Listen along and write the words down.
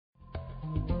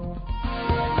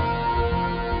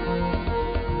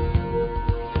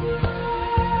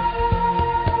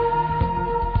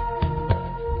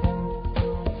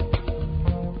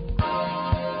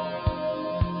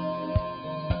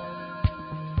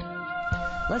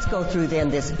Let's go through then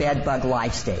this bed bug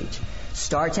life stage.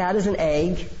 Starts out as an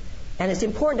egg, and it's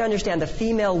important to understand the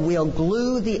female will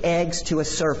glue the eggs to a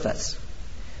surface.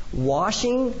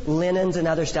 Washing linens and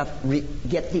other stuff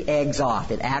get the eggs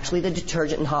off. Actually, the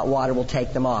detergent and hot water will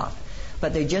take them off.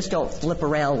 But they just don't flip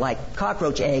around like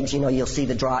cockroach eggs. You'll see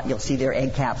you'll see their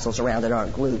egg capsules around that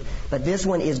aren't glued. But this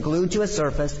one is glued to a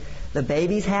surface. The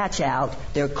babies hatch out.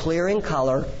 They're clear in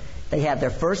color. They have their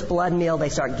first blood meal they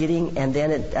start getting, and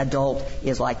then an adult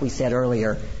is, like we said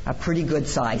earlier, a pretty good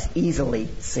size, easily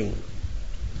seen.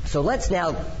 So let's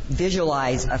now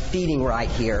visualize a feeding right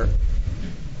here.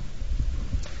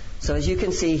 So as you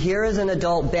can see, here is an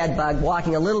adult bed bug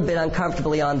walking a little bit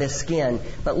uncomfortably on this skin,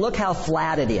 but look how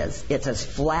flat it is. It's as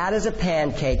flat as a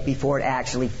pancake before it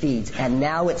actually feeds, and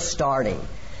now it's starting.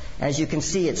 As you can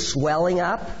see, it's swelling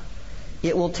up.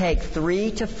 It will take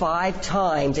 3 to 5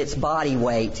 times its body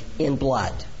weight in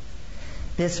blood.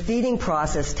 This feeding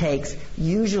process takes,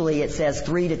 usually it says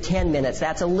 3 to 10 minutes.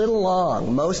 That's a little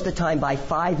long. Most of the time, by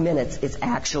 5 minutes, it's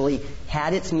actually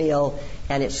had its meal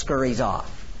and it scurries off.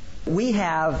 We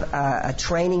have a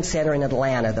training center in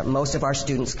Atlanta that most of our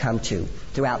students come to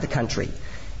throughout the country.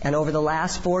 And over the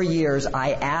last 4 years,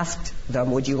 I asked them,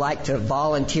 would you like to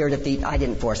volunteer to feed? I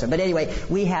didn't force them. But anyway,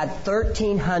 we had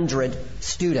 1,300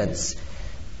 students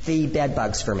feed bed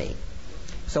bugs for me.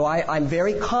 So I'm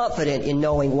very confident in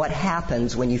knowing what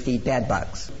happens when you feed bed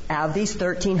bugs. Out of these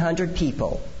 1,300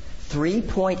 people,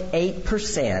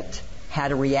 3.8%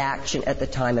 had a reaction at the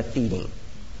time of feeding.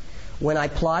 When I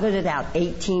plotted it out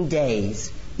 18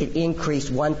 days, it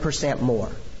increased 1% more.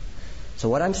 So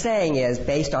what I'm saying is,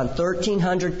 based on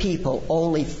 1,300 people,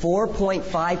 only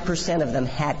 4.5% of them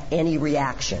had any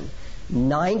reaction.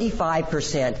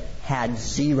 95% had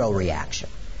zero reaction.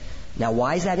 Now,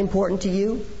 why is that important to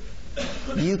you?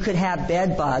 You could have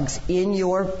bed bugs in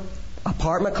your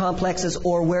apartment complexes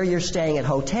or where you're staying at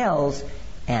hotels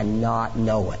and not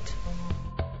know it.